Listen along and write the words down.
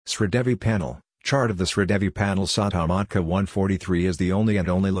Sridevi panel. Chart of the Sridevi panel. Sata Matka 143 is the only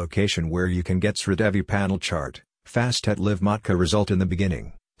location where you can get Sridevi panel chart. Fast at live Matka result in the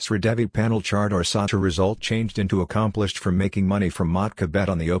beginning. Sridevi panel chart or Sata result changed into accomplished from making money from Matka bet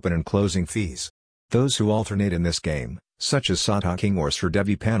on the open and closing fees. Those who alternate in this game, such as Sata King or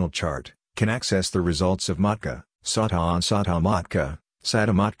Sridevi panel chart, can access the results of Matka, Sata on Sata Matka,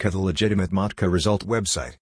 Sata Matka, the legitimate Matka result website.